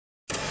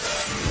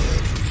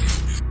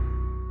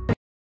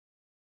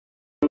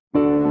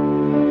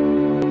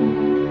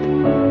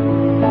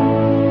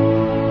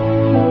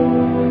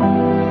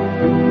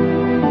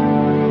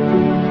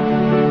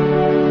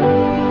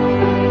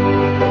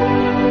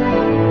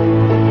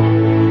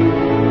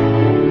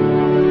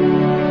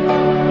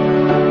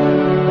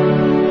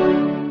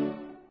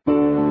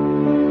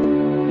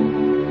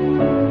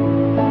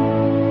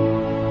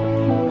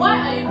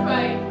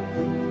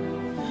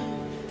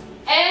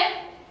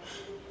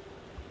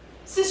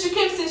Since you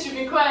came, since you've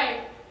been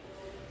crying.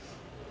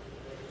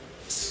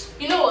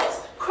 You know what?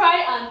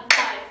 Cry and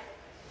die.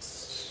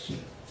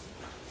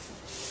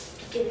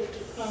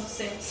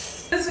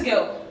 Nonsense. This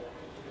girl,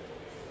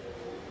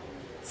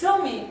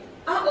 tell me,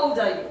 how old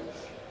are you?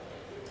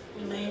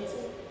 19.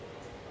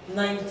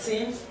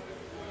 19?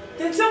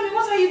 Then tell me,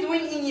 what are you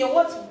doing in here?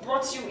 What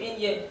brought you in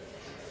here?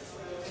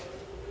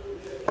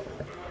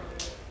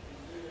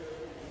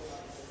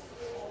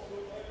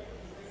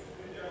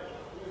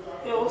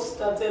 It all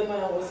started when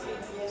I was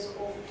 8 years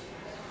old.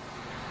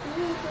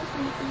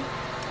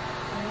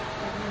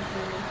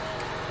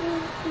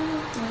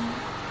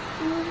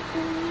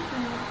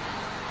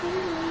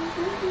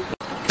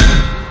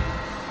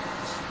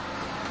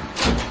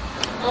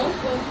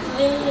 Uncle,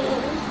 please.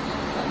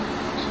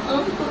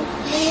 Uncle,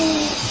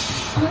 please.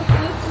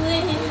 Uncle, please.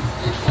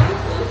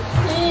 Uncle,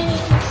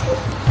 please.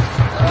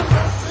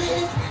 Uncle,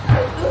 please.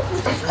 Uncle,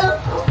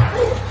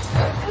 please.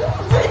 Uncle,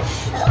 please.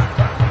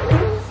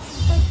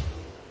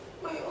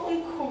 My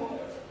uncle,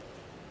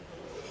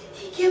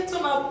 he kept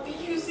on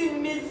abusing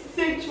me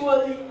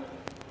sexually.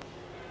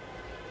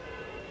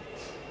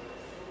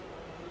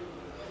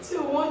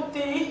 Till one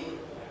day,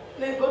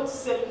 when I got to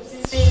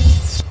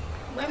 17,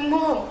 my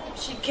mom,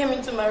 she came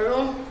into my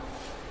room,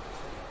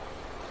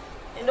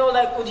 and all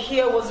I could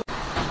hear was,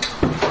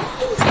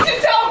 "Did you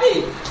tell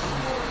me?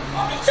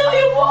 Tell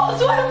you what?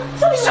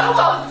 Shut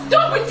up!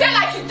 Don't pretend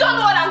like you don't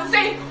know what I'm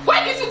saying.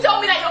 Why did you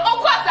tell me that your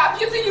uncle has been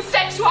abusing you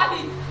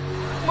sexually?"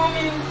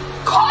 Mommy,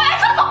 God, I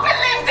cannot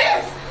believe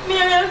this! Me,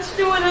 I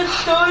actually want to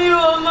tell you,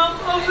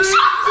 Mama.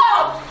 Shut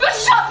up!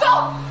 Just shut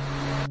up!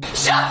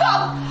 Shut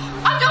up!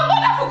 I'm your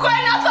mother for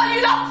crying out on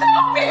you, now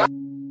tell me!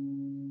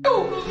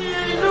 Mommy,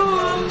 I know.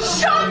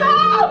 Shut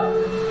up!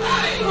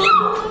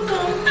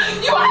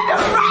 You have the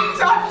right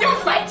to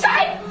abuse my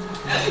child!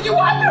 You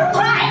have the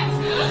right!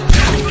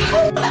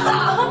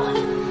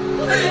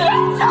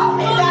 Don't tell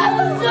me that!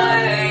 I'm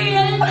sorry!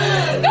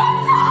 Don't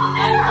tell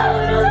me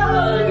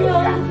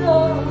that!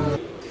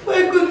 Before I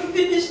could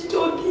finish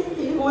talking,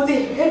 it was a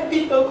heavy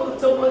knock on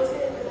someone's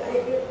head that I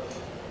heard.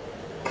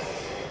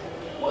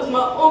 It was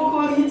my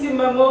uncle hitting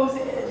my mom's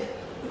head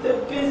with a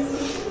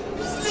pencil.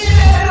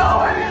 No,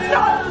 it's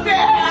not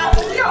there!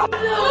 No!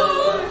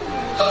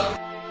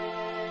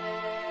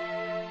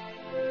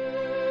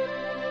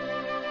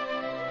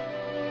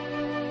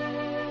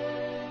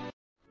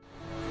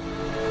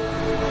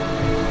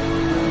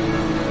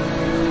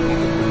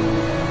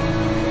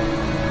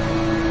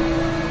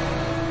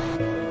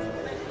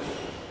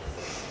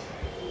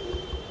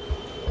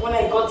 When I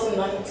got to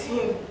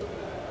 19,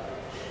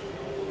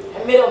 I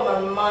made up my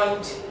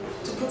mind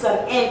to put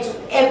an end to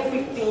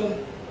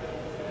everything.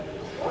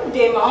 One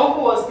day, my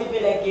uncle was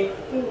sleeping like a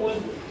fool.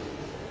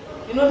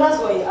 You know, that's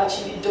what he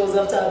actually does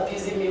after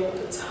abusing me all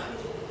the time.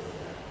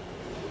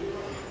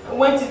 I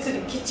went into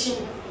the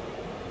kitchen.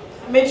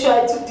 I made sure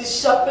I took the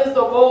sharpest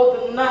of all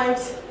the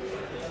knives.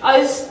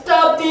 I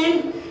stabbed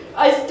him.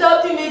 I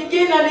stabbed him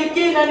again and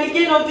again and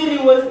again until he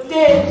was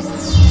dead.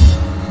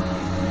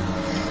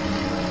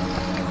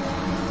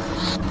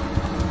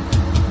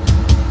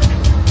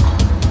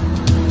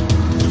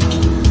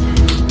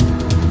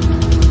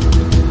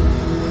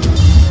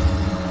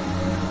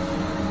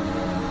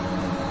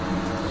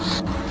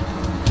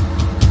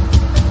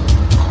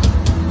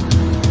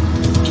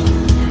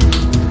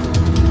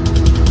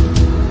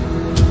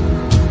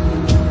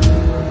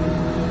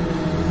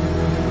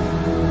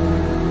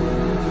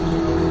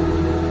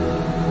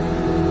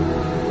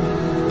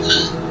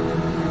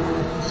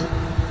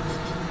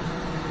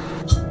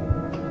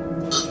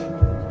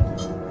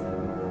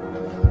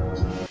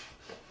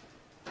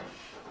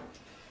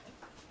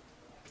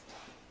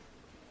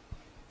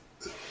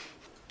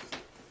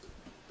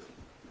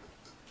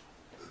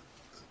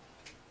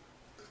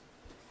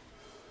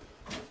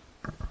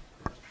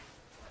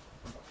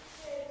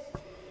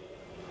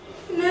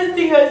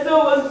 I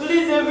saw was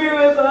police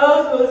everywhere. My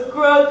house was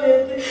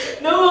crowded.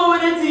 No one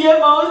wanted to hear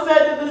my own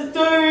side of the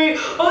story.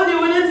 All they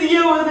wanted to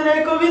hear was that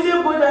I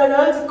committed murder and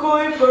I had to go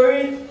in for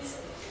it.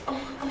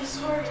 I'm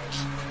sorry.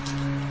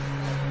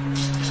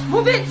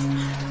 Move it!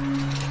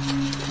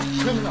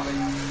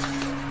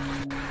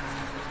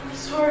 I'm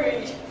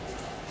sorry.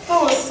 That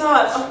was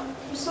sad.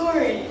 I'm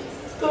sorry.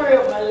 Story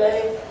of my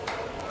life.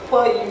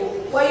 Why are you?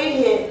 Why are you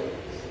here?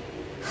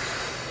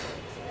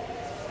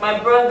 My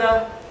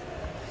brother,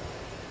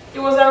 he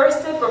was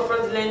arrested for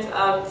fraudulent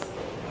acts.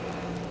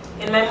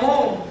 And my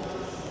mom,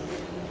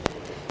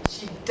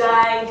 she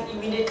died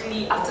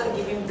immediately after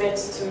giving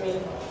birth to me.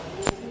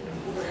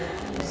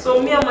 So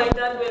me and my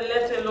dad were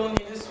left alone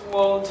in this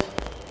world.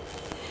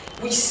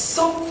 We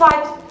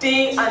suffered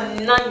day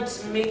and night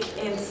to make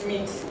ends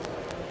meet.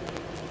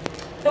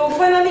 Then we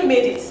finally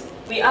made it.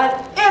 We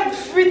had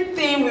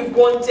everything we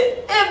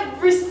wanted,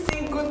 every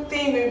single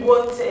thing we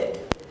wanted.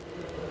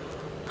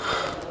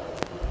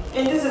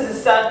 And this is the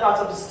sad part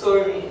of the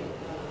story.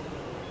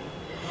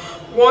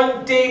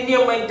 One day, me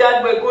and my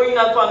dad were going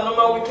out for a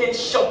normal weekend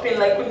shopping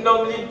like we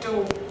normally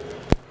do.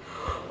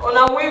 On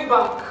our way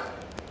back,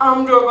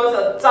 armed robbers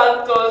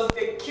attacked us.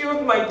 They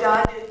killed my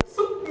dad and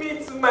took me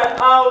to my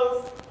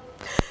house.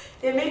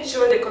 They made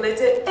sure they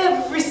collected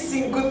every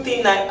single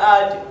thing I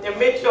had. They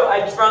made sure I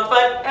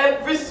transferred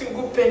every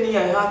single penny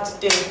I had to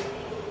them.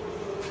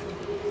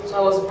 So I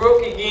was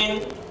broke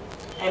again.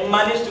 I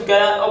managed to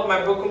gather up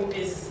my broken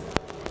piece.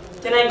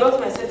 Then I got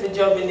myself a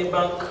job in the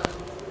bank.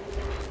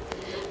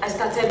 I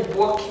started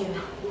working.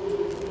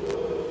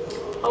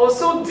 I was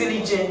so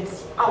diligent.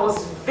 I was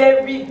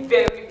very,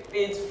 very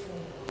faithful.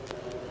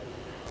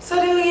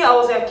 Suddenly, I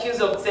was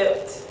accused of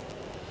theft.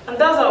 And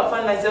that's how I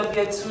found myself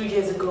here 2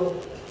 years ago.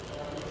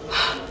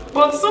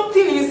 But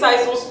something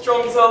inside so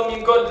strong tells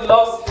me God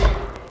loves me.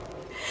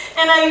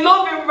 And I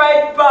love him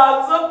right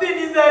back. Something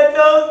inside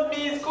tells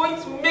me he's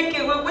going to make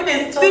it when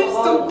it seems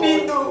to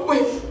be no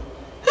way.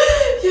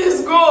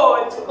 Yes,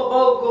 God. Talk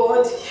about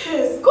God.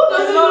 Yes. God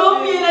doesn't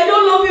love me and I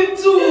don't love him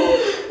too.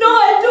 No,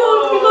 I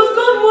don't, because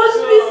God watched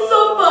me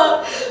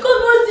suffer. God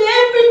watched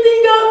everything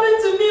that happened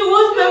to me.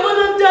 Watched my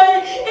mother die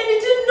and he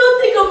did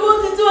nothing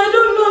about it, so I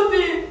don't love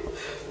him.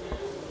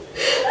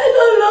 I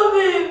don't love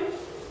him.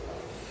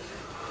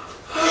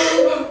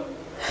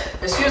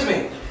 Excuse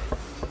me.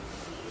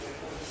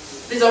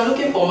 Please, I'm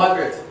looking for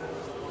Margaret.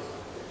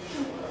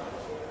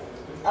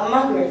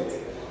 Margaret.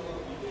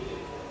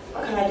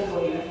 What can I do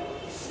for you?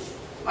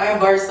 I am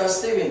Barrister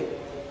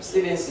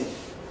Stevenson.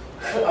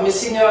 I'm a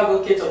senior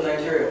advocate of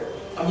Nigeria.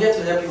 I'm here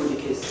to help you with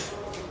the case.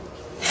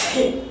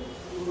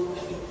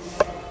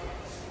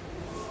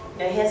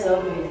 You're here to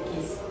help me with the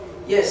case?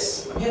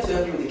 Yes, I'm here to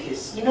help you with the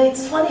case. You know,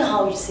 it's funny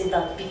how you say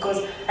that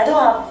because I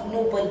don't have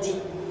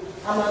nobody.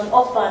 I'm an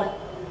orphan.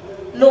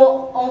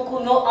 No uncle,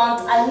 no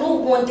aunt. I know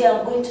one day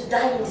I'm going to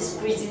die in this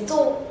prison.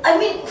 So, I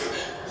mean,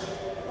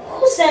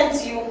 who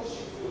sent you?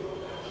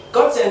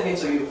 God sent me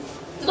to you.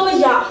 No,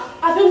 yeah.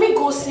 I been me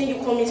go say you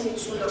commit me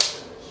too long.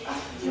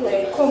 You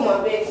like, come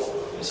on, beg.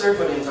 I'm sorry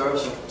for the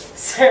interruption.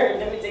 Sorry,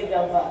 let me take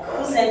that back.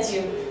 Who sent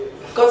you?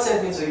 God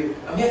sent me to you.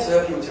 I'm here to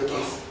help you with your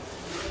case.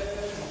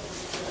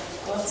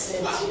 God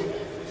sent you?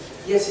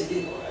 Yes, he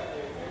did.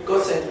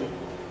 God sent me.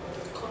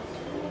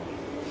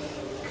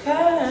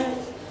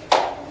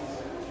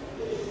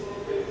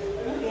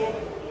 Okay.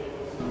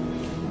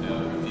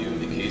 Review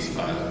the case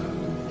file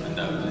and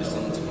I've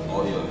listened to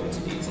all your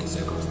mitigating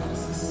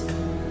circumstances.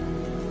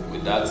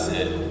 With that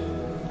said,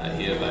 I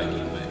hereby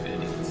give my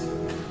verdict.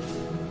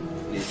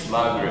 Miss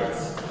Margaret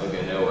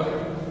Ogenewa,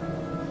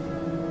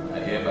 I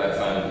hereby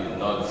find you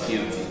not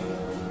guilty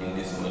in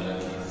this murder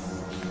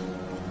case,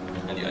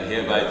 and you are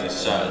hereby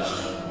discharged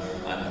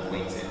and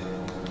acquitted.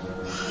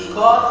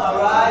 Court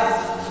arise.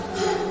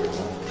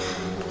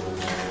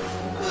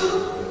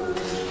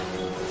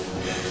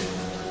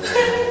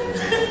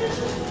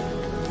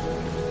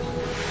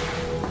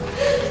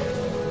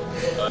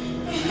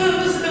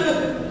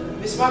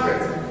 Miss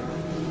Margaret,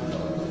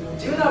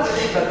 do you now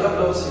believe that God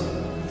loves you?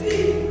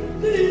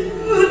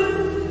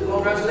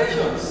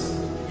 Congratulations.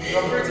 You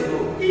are free to go.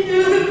 Thank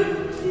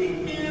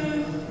you.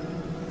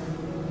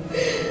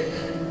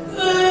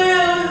 I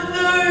am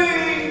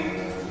sorry.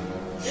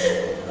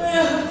 I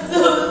am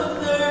so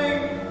sorry.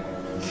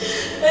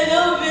 I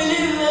don't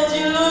believe that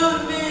you love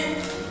me.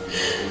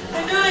 I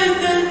know I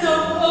said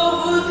some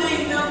awful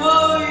things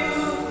about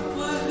you,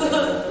 but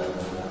God,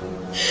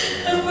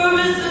 I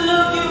promise to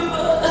love you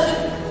back.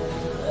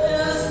 I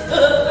am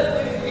sorry.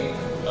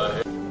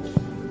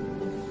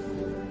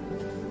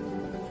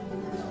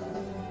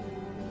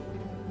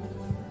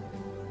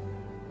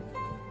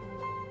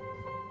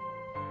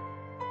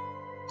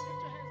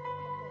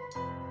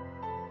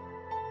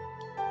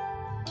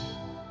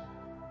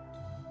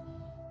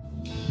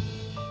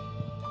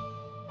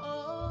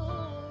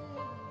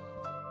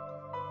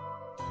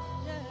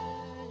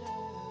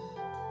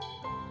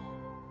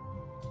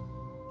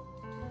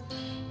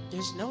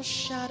 There's no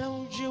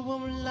shadow you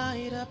won't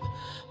light up,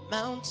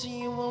 mountain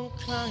you won't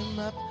climb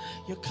up,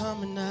 you're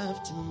coming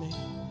after me.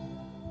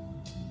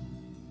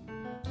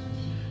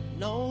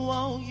 No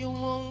wall you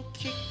won't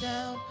kick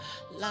down,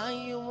 lie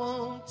you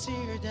won't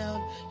tear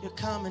down, you're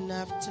coming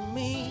after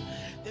me.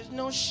 There's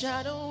no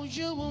shadow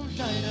you won't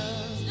light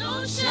up.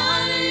 No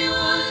shadow you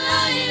won't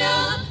light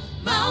up,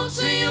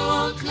 mountain you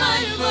won't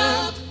climb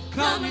up,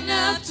 coming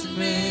after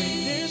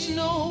me. There's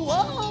no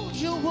wall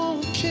you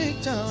won't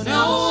kick down.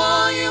 No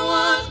wall you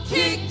won't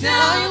kick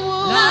down,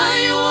 lie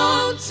you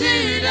won't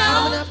tear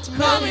down,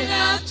 coming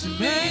after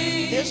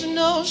me. There's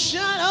no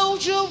shadow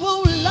you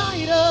won't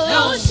light up.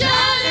 No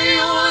shadow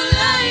you won't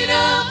light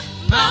up,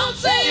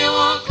 mountain you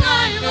won't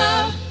climb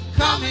up,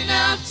 coming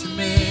after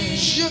me.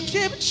 You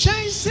keep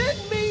chasing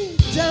me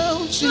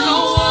down.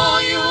 No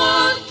wall you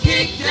won't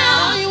kick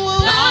down,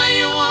 lie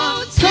you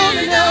won't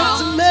tear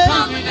down,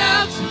 coming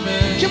after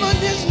me. Come on,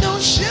 there's no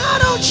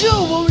shadow you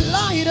won't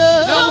light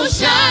up. No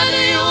shadow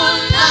you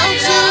won't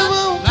light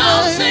up,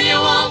 mountain you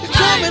won't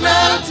climb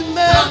up,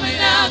 coming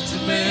after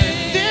me.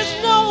 There's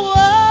no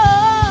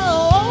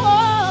wall.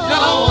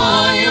 No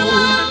wall you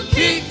won't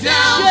kick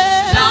down,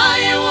 lie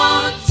you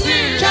won't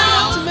tear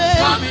down,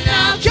 coming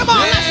after me. Come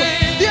on,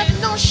 there's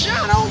no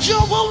shadow you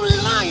won't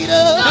light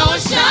up. No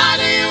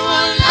shadow you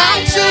won't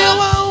light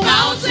up,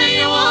 mountain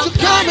you won't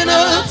climb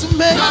up,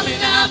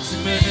 coming after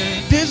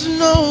me. There's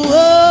no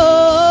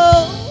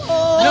wall.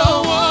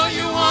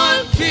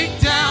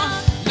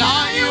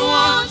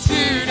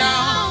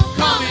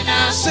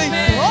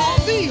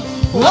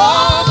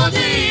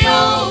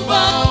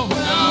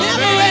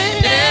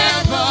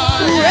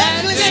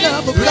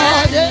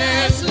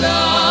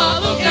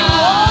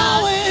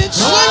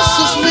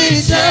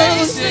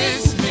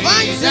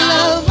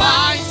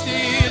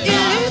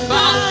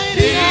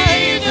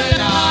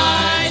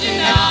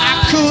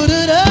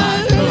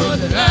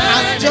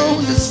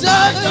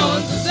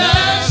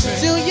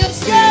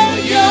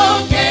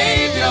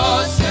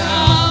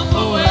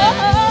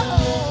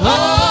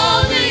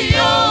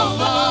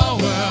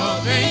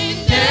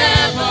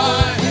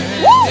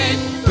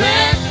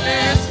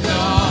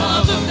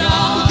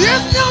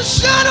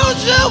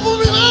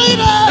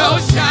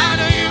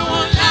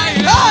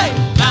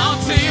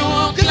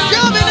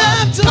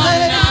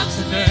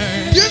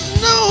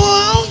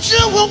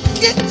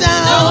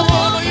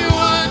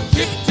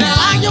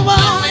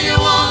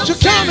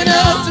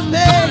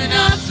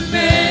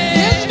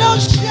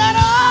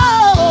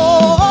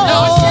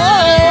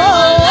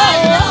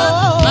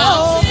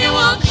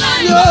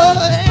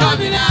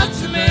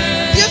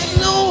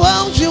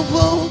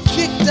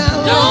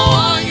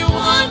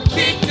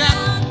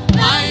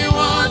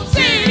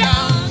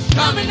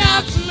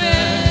 to me.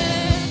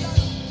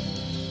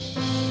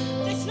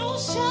 There's no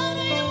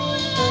shadow you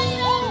won't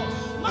light up,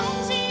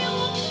 mountain you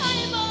won't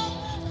climb up,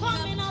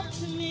 coming up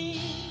to me.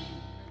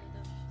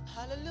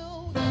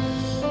 Hallelujah.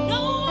 No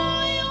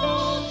war you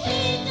won't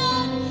beat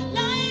up,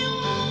 lie you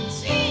won't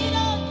cheat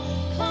up,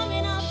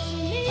 coming up to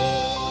me.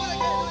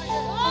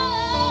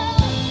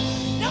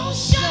 Oh, no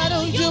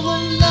shadow You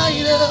won't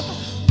light up,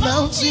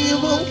 mountain you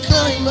won't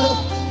climb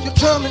up. You're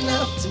coming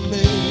after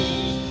me.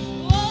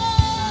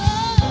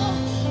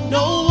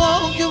 No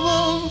wall you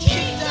won't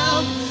kick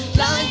down,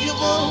 line you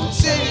won't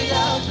tear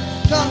down.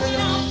 Coming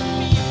after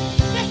me.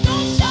 There's no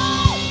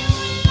shadow you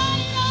won't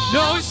light up,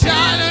 No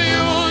shadow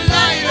you won't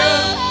light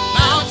up,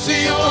 mountain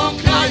you won't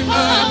climb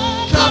up,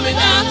 coming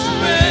after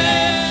me.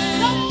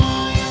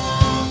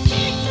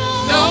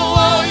 No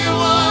wall you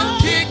won't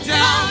kick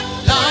down,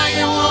 line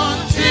you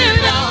won't tear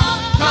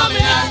down,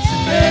 coming after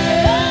me.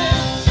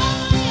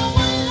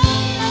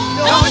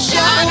 No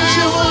shadow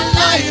you won't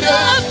light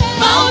up,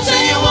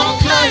 mountain you won't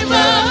climb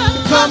up.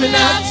 Coming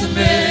after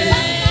me.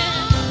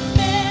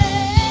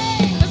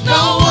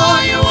 No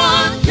wall you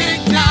won't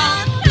kick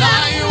down,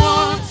 line you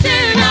won't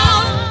tear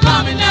down,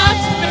 coming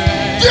after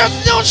me. There's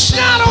no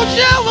shadow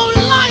you won't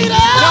light No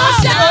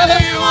up. shadow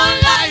you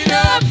won't light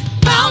up,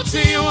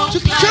 mountain you won't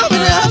You're climb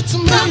coming up, after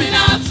me. coming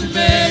after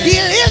me. He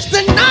is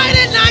the night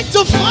and night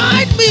to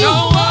find me.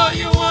 No wall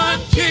you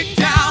won't kick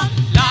down,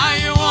 lie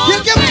you won't You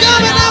keep tear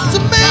coming down, after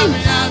me.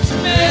 coming after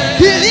me.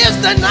 He is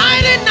the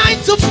night and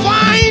night to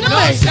find No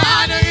me.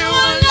 shadow you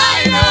won't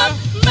light up,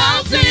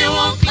 mountain you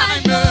won't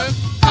climb up,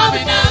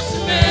 coming after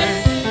me.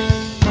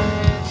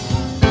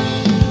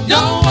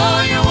 No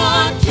wall you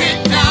won't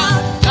kick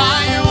down,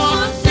 lie you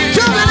won't tear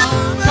down,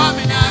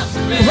 coming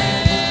after me.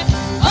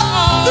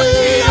 Oh, the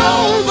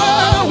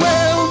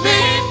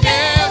overwhelming,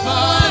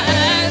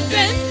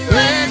 never-ending,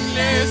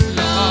 reckless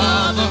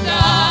love of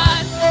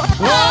God.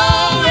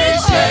 Oh, it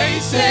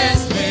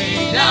chases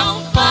me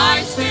down,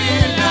 fights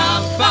till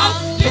I'm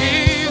found,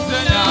 leaves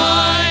the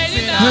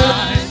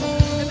 99.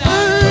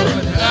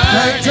 I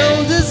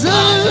don't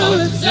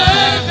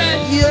deserve it.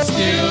 Yeah.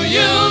 Still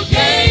you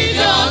gave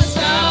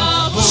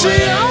yourself See,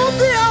 away. I'm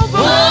the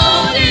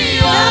Holy,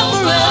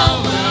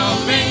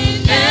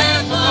 overwhelming,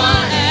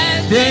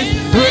 never-ending,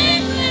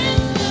 reckless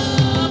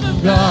love of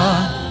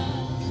God.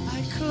 I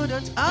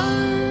couldn't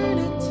earn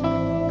it.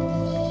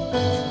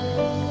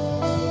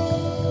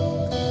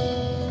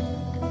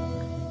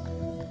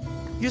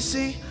 You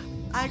see,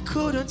 I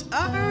couldn't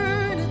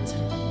earn it.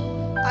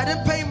 I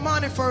didn't pay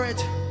money for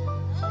it.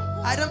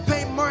 I didn't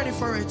pay money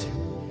for it.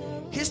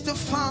 He still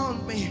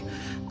found me.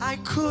 I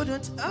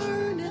couldn't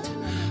earn it.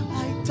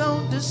 I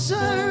don't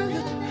deserve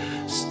it.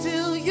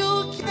 Still,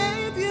 you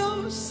gave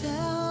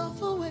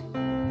yourself away.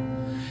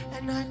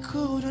 And I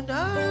couldn't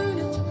earn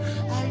it.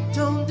 I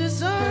don't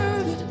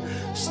deserve it.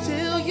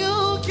 Still,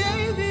 you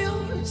gave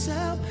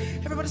yourself.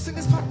 Everybody sing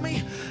this part with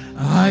me.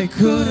 I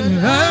couldn't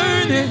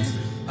earn it,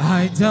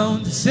 I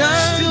don't deserve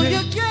Still it.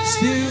 you gave-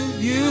 Still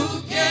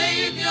you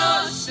gave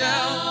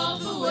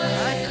yourself away.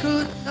 I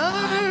couldn't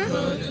earn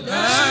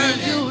Earn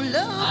You it,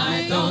 love me. I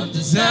don't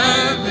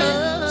deserve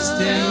it.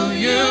 Still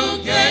you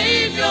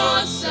gave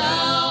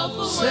yourself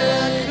Say I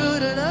away.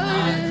 couldn't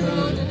earn it.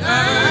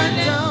 Earn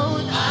it,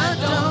 I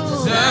don't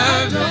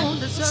deserve it.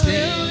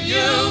 Still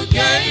you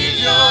gave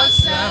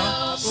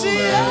yourself See,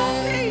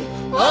 away.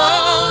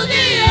 Oh,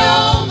 the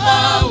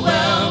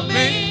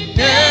overwhelming,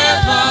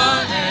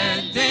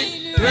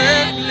 never-ending,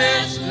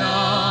 reckless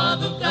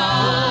love of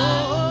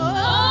God.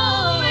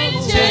 Oh, it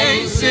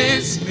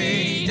chases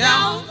me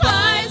down,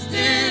 fights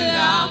till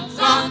I'm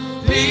found,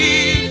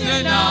 leaves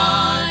the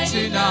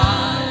 99.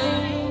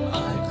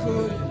 I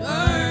couldn't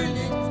earn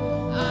it,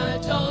 I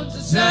don't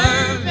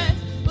deserve it,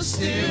 but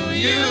still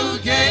you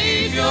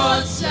gave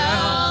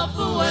yourself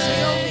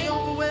away.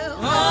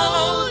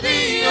 Oh,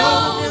 the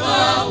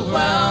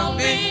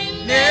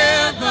overwhelming,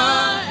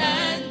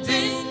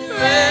 never-ending,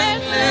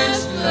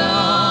 reckless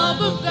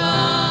love of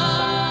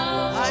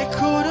God. I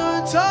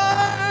couldn't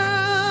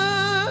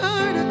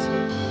earn it.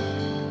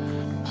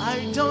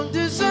 I don't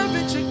deserve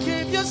it. You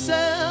gave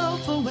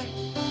yourself away.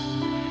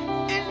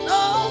 And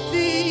all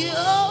the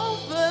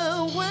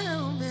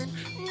overwhelming,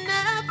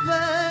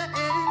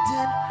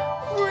 never-ending,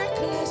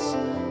 reckless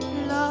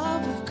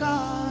love of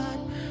God.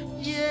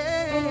 Yeah.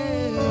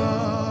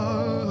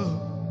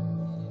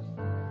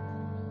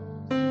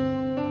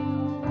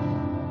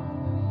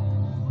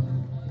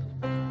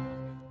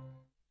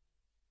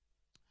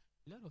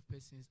 A lot of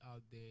persons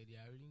out there, they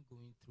are really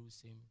going through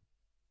same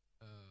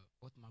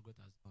what Margaret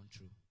has gone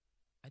through.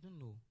 I don't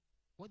know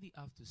what do you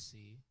have to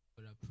say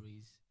for a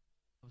praise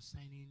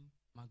concerning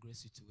Margaret's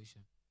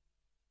situation,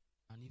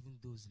 and even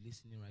those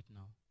listening right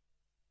now.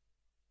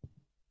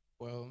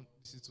 Well,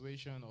 the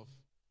situation of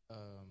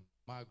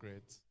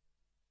Margaret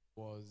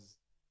was,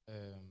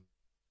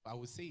 I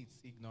would say it's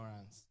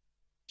ignorance.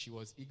 She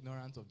was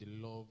ignorant of the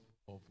love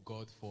of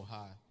God for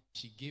her.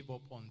 She gave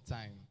up on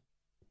time.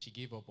 She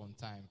gave up on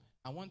time.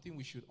 And one thing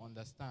we should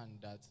understand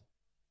that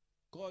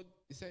God,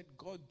 he said,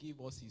 God gave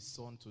us his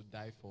son to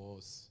die for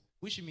us,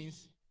 which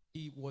means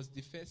he was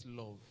the first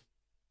love.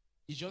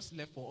 It's just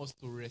left for us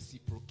to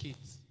reciprocate.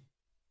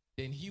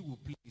 Then he will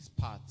play his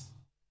part.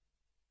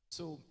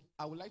 So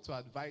I would like to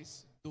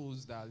advise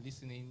those that are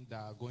listening that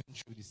are going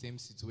through the same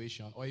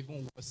situation or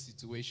even worse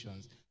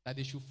situations that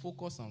they should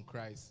focus on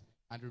Christ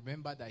and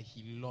remember that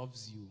he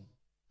loves you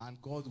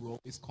and God will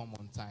always come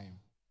on time.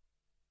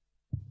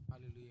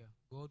 Hallelujah.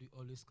 God will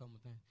always come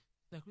on time.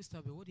 Sister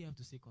Christabel, what do you have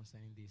to say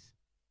concerning this?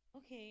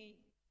 Okay,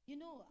 you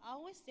know, I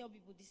always tell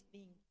people this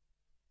thing.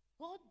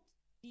 God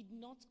did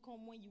not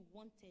come when you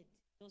wanted.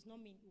 Does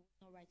not mean it was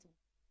not right.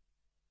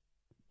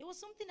 It was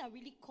something that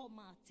really caught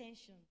my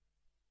attention.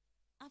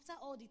 After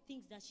all the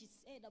things that she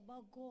said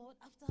about God,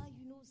 after,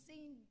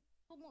 saying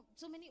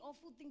so many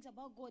awful things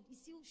about God, he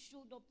still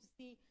showed up to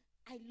say,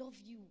 I love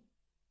you.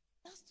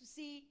 That's to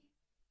say,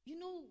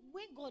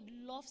 when God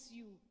loves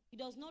you, he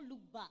does not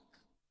look back.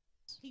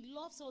 He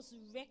loves us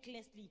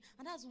recklessly.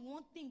 And that's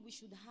one thing we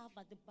should have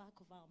at the back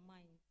of our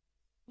mind.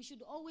 We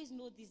should always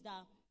know this,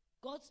 that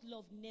God's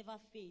love never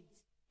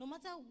fades. No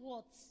matter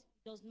what,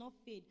 it does not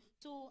fade.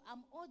 So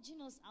I'm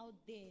urging us out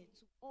there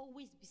to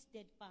always be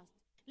steadfast.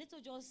 Let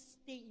us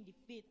just stay in the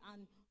faith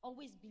and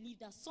always believe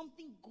that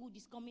something good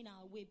is coming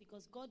our way,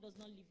 because God does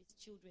not leave his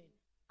children.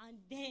 And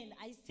then,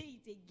 I say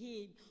it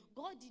again,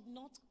 God did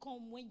not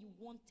come when you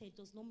wanted,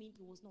 does not mean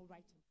it was not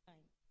right on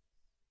time.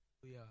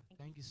 Yeah,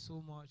 thank you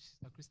so much,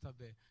 Sister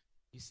Christabel.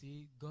 You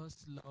see,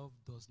 God's love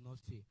does not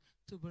fail.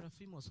 So, Brother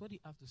Famous, what do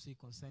you have to say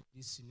concerning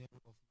this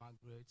scenario of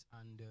Margaret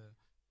and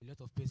a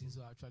lot of persons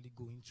who are actually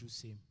going through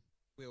same?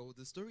 Well,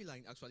 the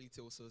storyline actually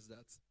tells us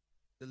that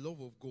the love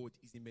of God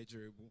is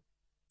immeasurable.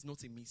 It's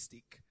not a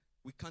mistake.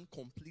 We can't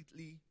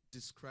completely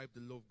describe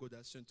the love God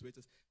has shown to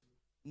us.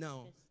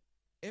 Now,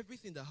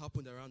 everything that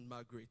happened around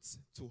Margaret,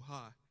 to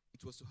her,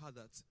 it was to her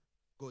that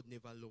God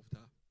never loved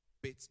her.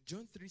 But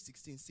John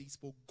 3:16 says,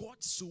 for God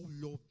so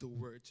loved the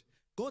world.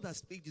 God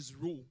has played his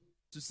role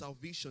to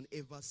salvation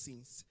ever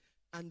since.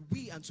 And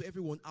we, and to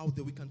everyone out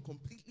there, we can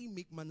completely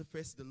make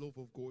manifest the love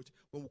of God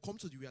when we come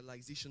to the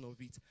realization of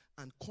it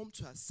and come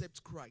to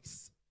accept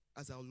Christ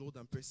as our Lord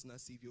and personal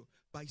Savior.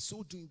 By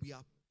so doing, we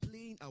are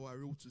playing our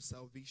role to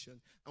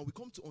salvation. And we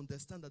come to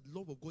understand that the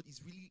love of God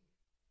is really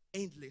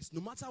endless.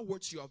 No matter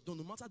what you have done,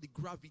 no matter the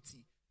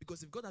gravity.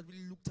 Because if God had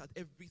really looked at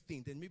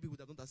everything, then maybe we would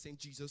have not sent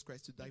Jesus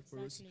Christ to die for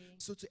us.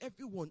 So to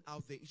everyone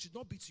out there, it should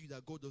not be to you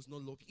that God does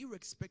not love you.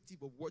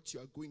 Irrespective of what you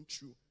are going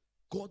through,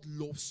 God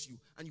loves you.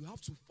 And you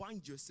have to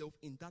find yourself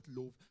in that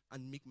love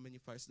and make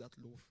manifest that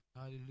love.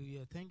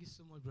 Hallelujah. Thank you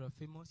so much, Brother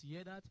Famous. You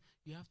hear that?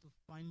 You have to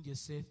find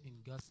yourself in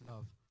God's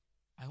love.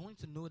 I want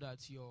to know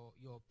that your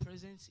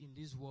presence in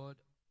this world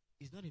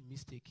is not a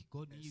mistake.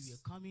 God knew you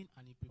were coming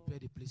and he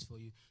prepared a place for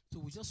you. So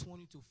we just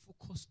want you to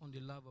focus on the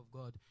love of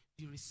God.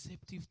 Be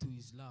receptive to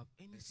his love.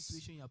 Any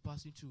situation you are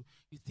passing through,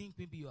 you think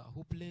maybe you are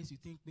hopeless, you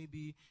think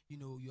maybe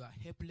you are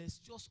helpless,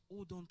 just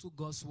hold on to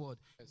God's word.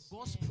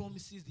 God's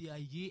promises, they are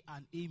yea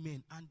and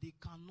amen, and they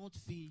cannot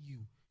fail you.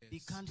 They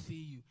can't fail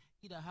you.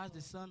 He that has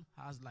the Son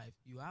has life.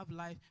 You have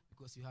life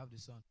because you have the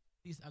Son.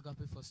 This is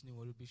Agape First Name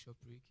Warri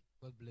Bishopric.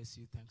 God bless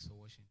you. Thanks for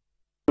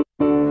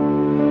watching.